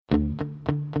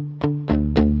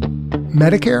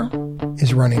Medicare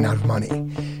is running out of money.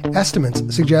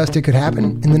 Estimates suggest it could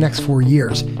happen in the next 4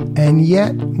 years, and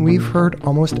yet we've heard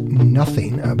almost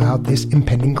nothing about this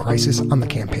impending crisis on the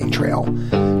campaign trail.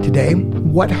 Today,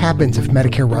 what happens if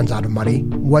Medicare runs out of money,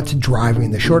 what's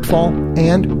driving the shortfall,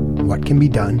 and what can be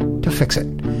done to fix it?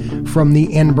 From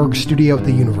the Annenberg studio at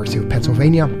the University of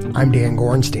Pennsylvania, I'm Dan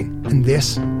Gorenstein, and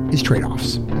this is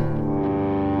Trade-Offs.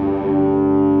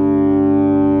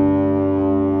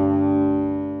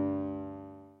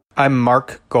 I'm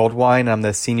Mark Goldwine. I'm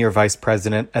the Senior Vice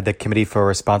President at the Committee for a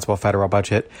Responsible Federal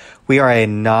Budget. We are a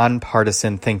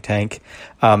nonpartisan think tank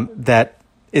that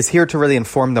is here to really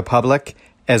inform the public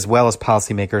as well as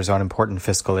policymakers on important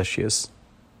fiscal issues.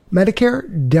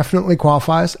 Medicare definitely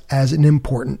qualifies as an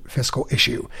important fiscal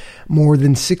issue. More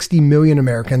than 60 million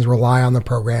Americans rely on the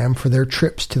program for their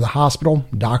trips to the hospital,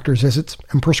 doctor's visits,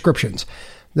 and prescriptions.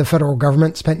 The federal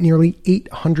government spent nearly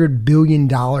 $800 billion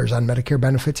on Medicare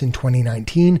benefits in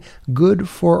 2019, good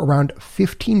for around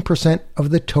 15%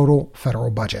 of the total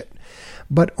federal budget.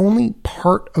 But only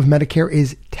part of Medicare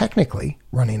is technically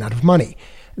running out of money.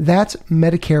 That's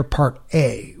Medicare Part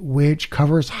A, which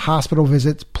covers hospital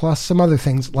visits plus some other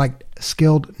things like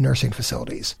skilled nursing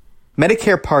facilities.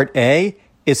 Medicare Part A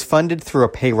is funded through a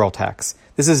payroll tax.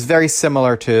 This is very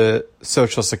similar to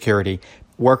Social Security.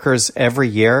 Workers every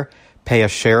year pay a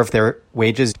share of their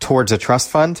wages towards a trust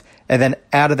fund, and then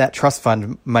out of that trust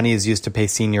fund, money is used to pay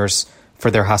seniors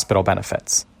for their hospital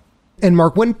benefits. And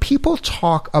Mark, when people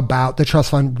talk about the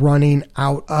trust fund running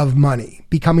out of money,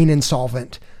 becoming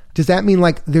insolvent, does that mean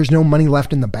like there's no money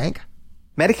left in the bank?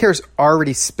 Medicare's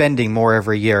already spending more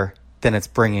every year than it's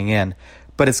bringing in,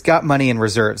 but it's got money in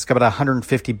reserves. It's got about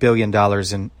 $150 billion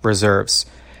in reserves.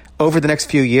 Over the next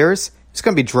few years, it's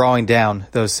going to be drawing down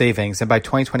those savings, and by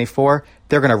 2024,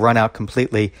 they're going to run out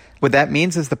completely. What that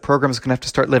means is the program is going to have to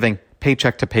start living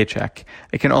paycheck to paycheck.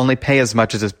 It can only pay as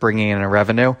much as it's bringing in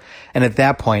revenue, and at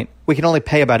that point, we can only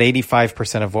pay about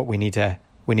 85% of what we need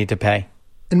to pay.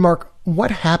 And Mark,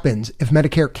 what happens if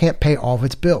Medicare can't pay all of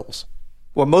its bills?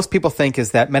 What most people think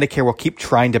is that Medicare will keep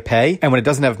trying to pay, and when it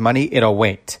doesn't have money, it'll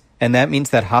wait. And that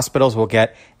means that hospitals will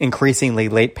get increasingly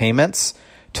late payments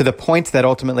to the point that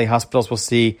ultimately hospitals will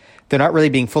see they're not really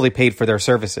being fully paid for their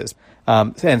services.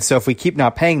 And so if we keep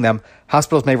not paying them,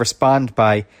 hospitals may respond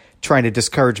by trying to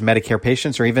discourage Medicare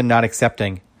patients or even not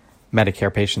accepting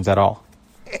Medicare patients at all.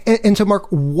 And so, Mark,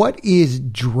 what is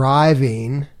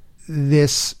driving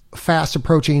this fast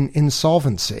approaching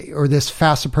insolvency, or this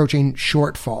fast approaching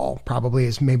shortfall, probably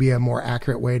is maybe a more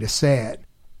accurate way to say it?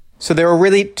 So there are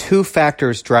really two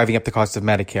factors driving up the cost of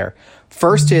Medicare.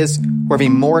 First is we're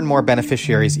having more and more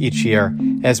beneficiaries each year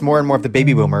as more and more of the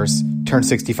baby boomers turn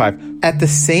 65. At the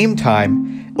same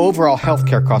time, overall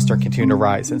healthcare costs are continuing to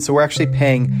rise. And so we're actually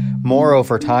paying more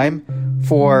over time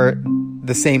for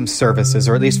the same services,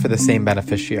 or at least for the same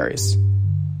beneficiaries.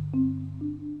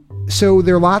 So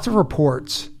there are lots of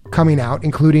reports coming out,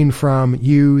 including from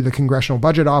you, the Congressional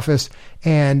Budget Office,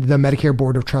 and the Medicare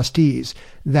Board of Trustees,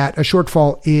 that a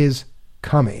shortfall is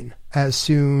coming as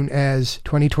soon as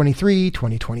 2023,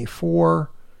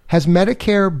 2024. Has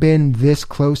Medicare been this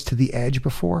close to the edge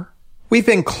before? We've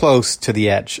been close to the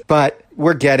edge, but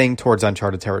we're getting towards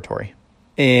uncharted territory.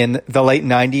 In the late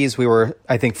 90s, we were,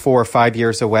 I think, 4 or 5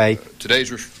 years away.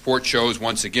 Today's report shows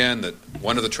once again that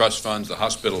one of the trust funds, the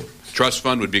hospital trust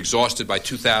fund, would be exhausted by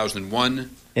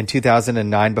 2001. In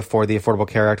 2009, before the Affordable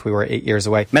Care Act, we were 8 years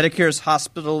away. Medicare's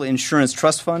Hospital Insurance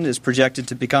Trust Fund is projected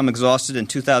to become exhausted in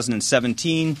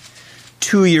 2017,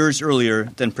 2 years earlier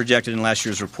than projected in last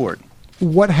year's report.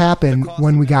 What happened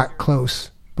when we got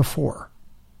close before?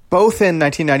 Both in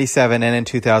 1997 and in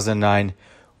 2009,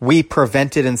 we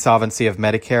prevented insolvency of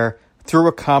Medicare through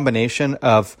a combination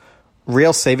of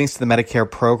real savings to the Medicare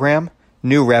program,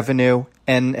 new revenue,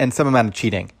 and some amount of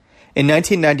cheating. In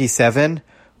 1997,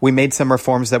 we made some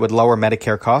reforms that would lower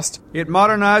Medicare cost. It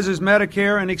modernizes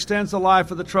Medicare and extends the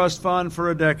life of the trust fund for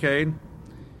a decade.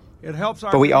 It helps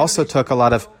our... But we also took a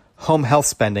lot of home health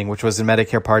spending, which was in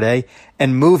Medicare Part A,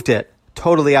 and moved it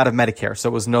totally out of Medicare, so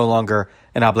it was no longer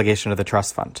an obligation of the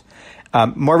trust fund.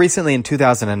 More recently, in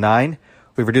 2009,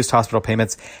 we've reduced hospital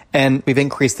payments, and we've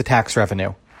increased the tax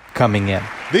revenue coming in.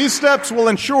 These steps will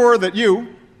ensure that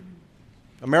you,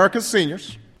 America's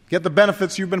seniors, get the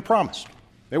benefits you've been promised.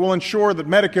 They will ensure that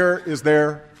Medicare is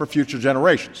there for future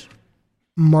generations.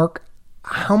 Mark,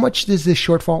 how much does this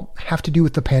shortfall have to do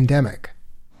with the pandemic?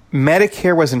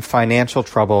 Medicare was in financial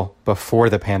trouble before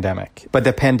the pandemic, but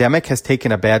the pandemic has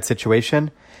taken a bad situation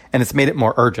and it's made it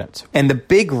more urgent. And the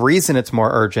big reason it's more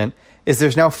urgent is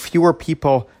there's now fewer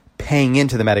people paying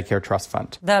into the Medicare Trust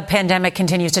Fund. The pandemic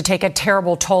continues to take a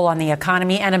terrible toll on the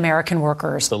economy and American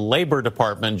workers. The Labor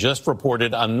Department just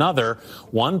reported another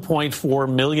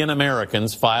 1.4 million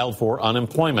Americans filed for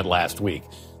unemployment last week.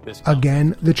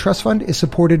 Again, the trust fund is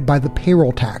supported by the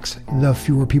payroll tax. The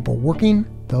fewer people working,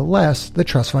 the less the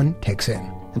trust fund takes in.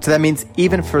 And so that means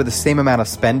even for the same amount of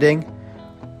spending,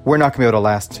 we're not going to be able to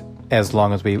last as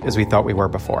long as we thought we were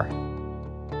before.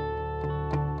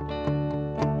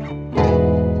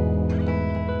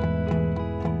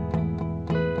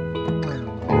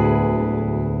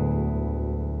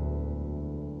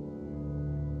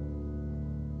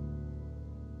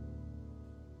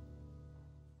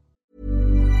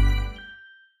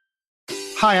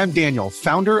 Hi, I'm Daniel,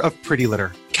 founder of Pretty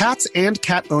Litter. Cats and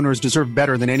cat owners deserve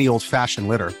better than any old-fashioned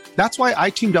litter. That's why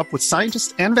I teamed up with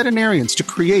scientists and veterinarians to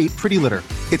create Pretty Litter.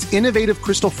 Its innovative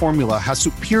crystal formula has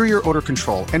superior odor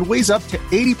control and weighs up to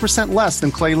 80% less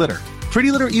than clay litter.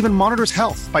 Pretty Litter even monitors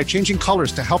health by changing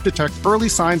colors to help detect early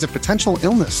signs of potential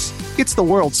illness. It's the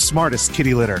world's smartest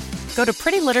kitty litter. Go to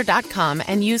prettylitter.com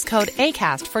and use code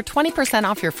ACAST for 20%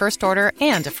 off your first order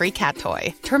and a free cat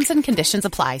toy. Terms and conditions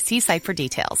apply. See site for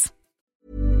details.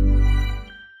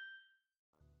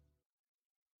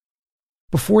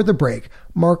 Before the break,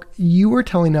 Mark, you were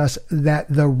telling us that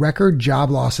the record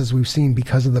job losses we've seen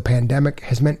because of the pandemic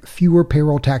has meant fewer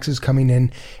payroll taxes coming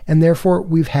in, and therefore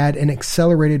we've had an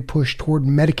accelerated push toward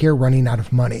Medicare running out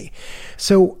of money.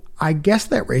 So I guess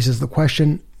that raises the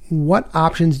question, what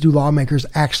options do lawmakers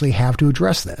actually have to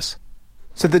address this?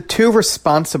 So the two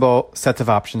responsible sets of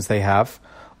options they have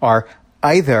are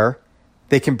either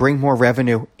they can bring more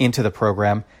revenue into the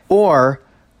program, or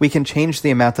we can change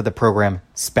the amount that the program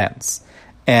spends.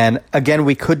 And again,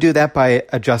 we could do that by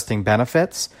adjusting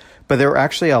benefits, but there are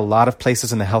actually a lot of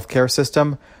places in the healthcare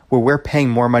system where we're paying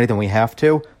more money than we have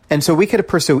to. And so we could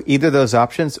pursue either of those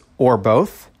options or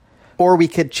both, or we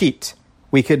could cheat.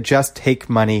 We could just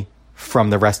take money from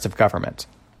the rest of government.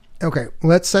 Okay,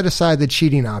 let's set aside the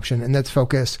cheating option and let's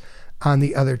focus on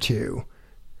the other two.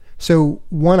 So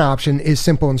one option is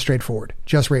simple and straightforward,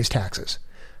 just raise taxes.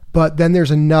 But then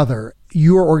there's another.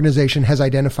 Your organization has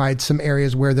identified some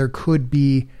areas where there could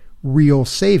be real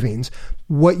savings.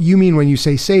 What you mean when you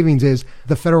say savings is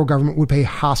the federal government would pay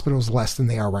hospitals less than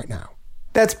they are right now.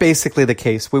 That's basically the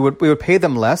case. We would pay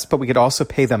them less, but we could also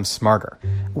pay them smarter.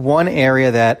 One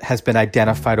area that has been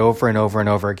identified over and over and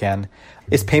over again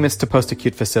is payments to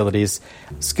post-acute facilities,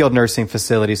 skilled nursing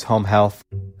facilities, home health.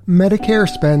 Medicare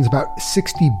spends about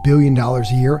 $60 billion a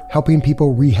year helping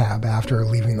people rehab after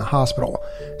leaving the hospital.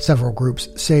 Several groups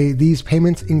say these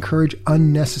payments encourage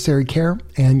unnecessary care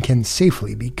and can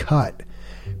safely be cut.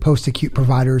 Post-acute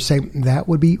providers say that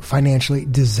would be financially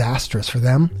disastrous for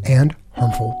them and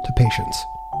harmful to patients.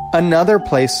 Another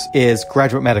place is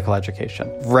graduate medical education.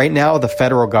 Right now, the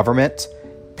federal government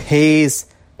pays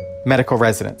medical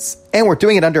residents, and we're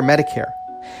doing it under Medicare.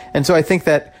 And so I think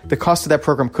that the cost of that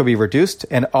program could be reduced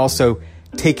and also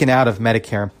taken out of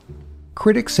Medicare.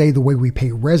 Critics say the way we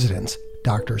pay residents,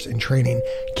 doctors in training,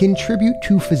 contribute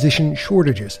to physician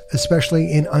shortages,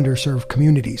 especially in underserved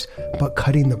communities. But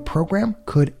cutting the program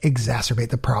could exacerbate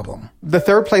the problem. The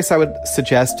third place I would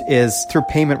suggest is through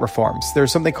payment reforms.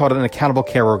 There's something called an accountable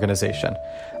care organization.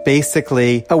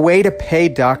 Basically, a way to pay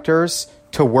doctors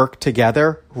to work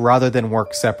together rather than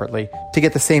work separately to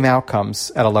get the same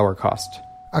outcomes at a lower cost.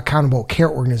 Accountable care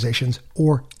organizations,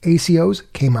 or ACOs,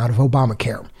 came out of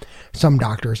Obamacare. Some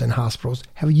doctors and hospitals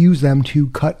have used them to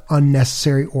cut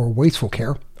unnecessary or wasteful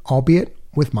care, albeit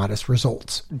with modest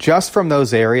results. Just from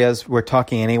those areas, we're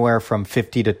talking anywhere from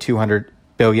 $50 to $200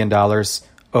 billion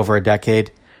over a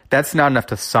decade. That's not enough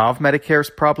to solve Medicare's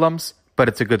problems, but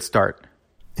it's a good start.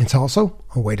 It's also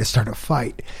a way to start a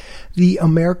fight. The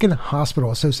American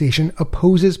Hospital Association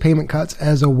opposes payment cuts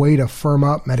as a way to firm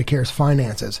up Medicare's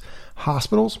finances.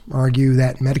 Hospitals argue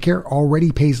that Medicare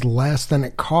already pays less than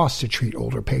it costs to treat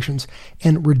older patients,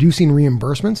 and reducing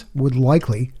reimbursements would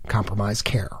likely compromise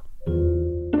care.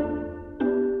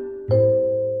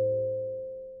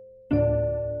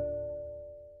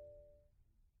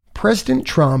 President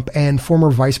Trump and former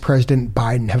Vice President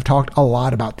Biden have talked a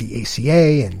lot about the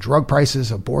ACA and drug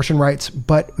prices, abortion rights,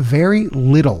 but very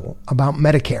little about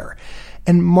Medicare.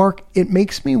 And Mark, it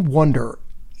makes me wonder,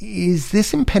 is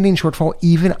this impending shortfall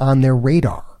even on their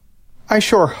radar? I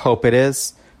sure hope it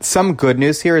is. Some good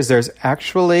news here is there's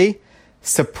actually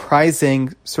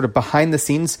surprising sort of behind the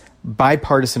scenes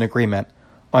bipartisan agreement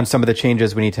on some of the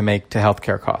changes we need to make to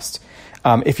healthcare costs.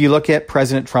 If you look at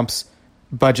President Trump's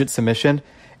budget submission,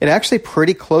 it actually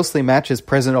pretty closely matches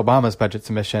President Obama's budget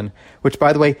submission, which,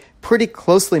 by the way, pretty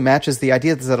closely matches the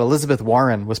idea that Elizabeth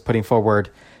Warren was putting forward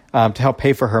to help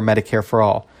pay for her Medicare for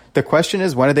All. The question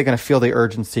is, when are they going to feel the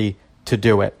urgency to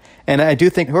do it? And I do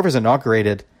think whoever's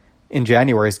inaugurated in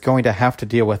January is going to have to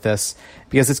deal with this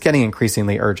because it's getting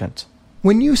increasingly urgent.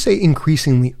 When you say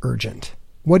increasingly urgent,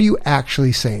 what are you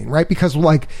actually saying, right? Because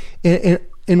like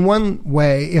in one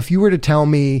way, if you were to tell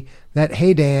me that,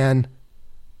 hey, Dan,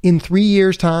 in 3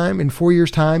 years' time, in 4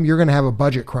 years' time, you're going to have a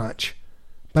budget crunch,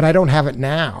 but I don't have it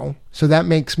now. So that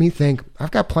makes me think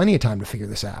I've got plenty of time to figure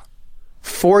this out.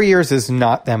 4 years is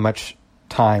not that much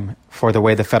time for the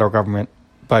way the federal government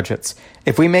budgets.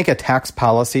 If we make a tax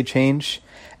policy change,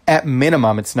 at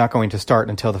minimum, it's not going to start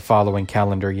until the following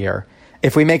calendar year.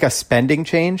 If we make a spending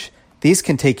change, these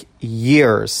can take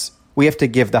years. We have to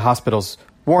give the hospitals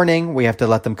warning. We have to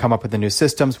let them come up with the new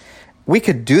systems. We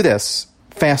could do this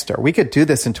faster. We could do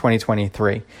this in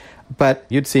 2023. But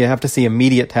you'd have to see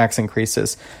immediate tax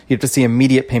increases. You'd have to see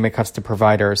immediate payment cuts to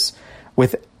providers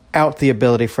without the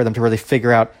ability for them to really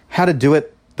figure out how to do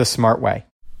it the smart way.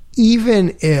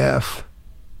 Even if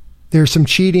there's some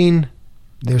cheating,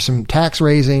 there's some tax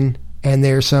raising, and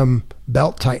there's some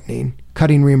belt tightening,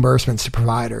 cutting reimbursements to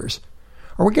providers,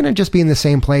 are we going to just be in the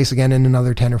same place again in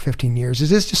another 10 or 15 years? Is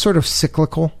this just sort of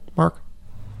cyclical, Mark?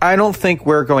 I don't think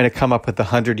we're going to come up with the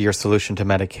 100-year solution to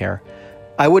Medicare.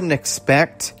 I wouldn't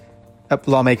expect a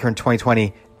lawmaker in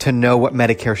 2020 to know what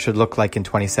Medicare should look like in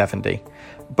 2070.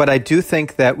 But I do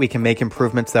think that we can make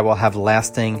improvements that will have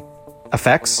lasting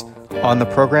effects on the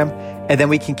program, and then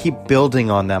we can keep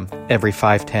building on them every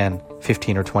 5, 10,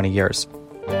 15, or 20 years.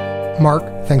 Mark,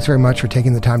 thanks very much for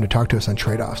taking the time to talk to us on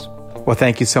Trade-Offs. Well,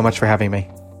 thank you so much for having me.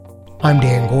 I'm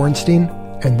Dan Gorenstein,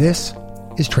 and this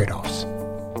is Trade-Offs.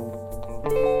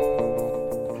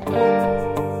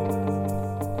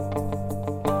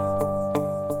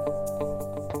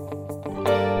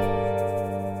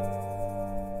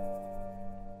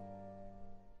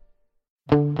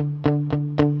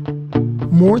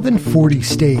 More than 40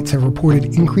 states have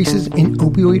reported increases in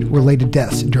opioid-related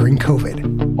deaths during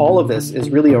COVID. All of this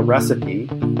is really a recipe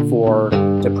for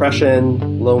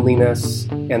depression, loneliness,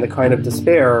 and the kind of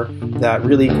despair that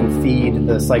really can feed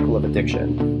the cycle of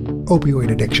addiction.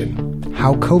 Opioid addiction,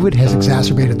 how COVID has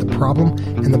exacerbated the problem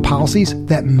and the policies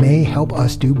that may help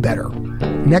us do better.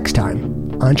 Next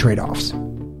time on Trade-Offs.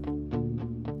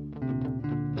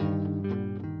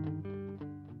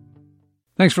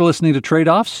 Thanks for listening to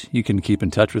Trade-Offs. You can keep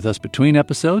in touch with us between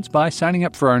episodes by signing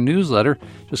up for our newsletter.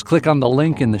 Just click on the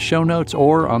link in the show notes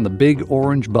or on the big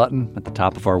orange button at the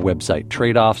top of our website,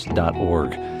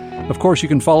 tradeoffs.org. Of course, you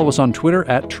can follow us on Twitter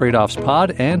at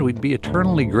TradeOffsPod, and we'd be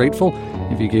eternally grateful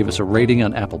if you gave us a rating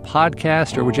on Apple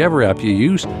Podcast or whichever app you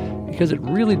use, because it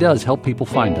really does help people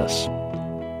find us.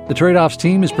 The Trade-Offs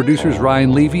team is producers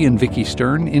Ryan Levy and Vicky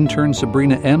Stern, intern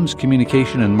Sabrina Ems,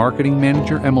 communication and marketing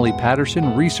manager Emily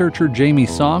Patterson, researcher Jamie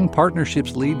Song,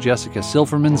 partnerships lead Jessica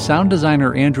Silverman, sound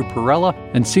designer Andrew Perella,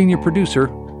 and senior producer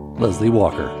Leslie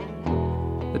Walker.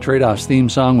 The Trade-Offs theme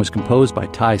song was composed by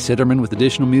Ty Sitterman with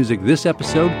additional music this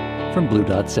episode from Blue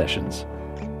Dot Sessions.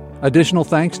 Additional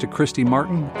thanks to Christy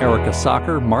Martin, Erica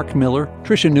Socker, Mark Miller,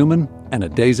 Tricia Newman, and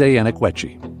Adeze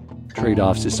Enekwechi.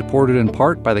 Trade-Offs is supported in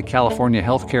part by the California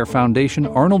Healthcare Foundation,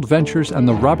 Arnold Ventures, and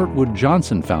the Robert Wood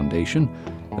Johnson Foundation.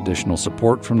 Additional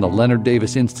support from the Leonard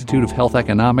Davis Institute of Health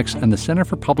Economics and the Center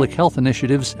for Public Health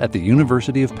Initiatives at the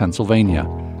University of Pennsylvania.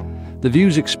 The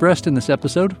views expressed in this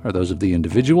episode are those of the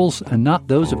individuals and not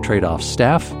those of Trade-Offs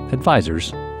staff,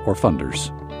 advisors, or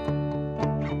funders.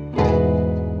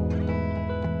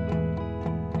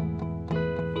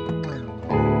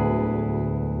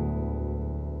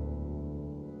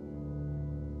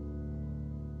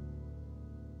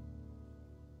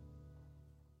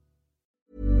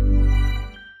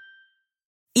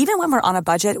 Even when we're on a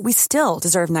budget, we still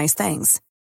deserve nice things.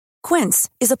 Quince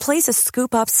is a place to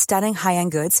scoop up stunning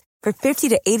high-end goods for 50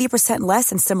 to 80% less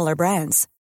than similar brands.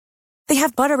 They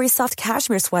have buttery soft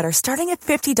cashmere sweaters starting at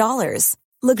 $50,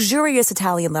 luxurious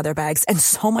Italian leather bags, and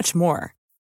so much more.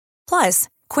 Plus,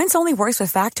 Quince only works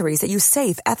with factories that use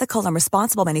safe, ethical, and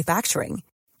responsible manufacturing.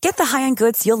 Get the high-end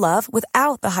goods you'll love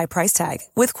without the high price tag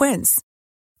with Quince.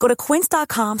 Go to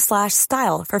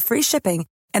quince.com/style for free shipping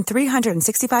and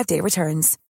 365-day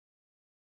returns.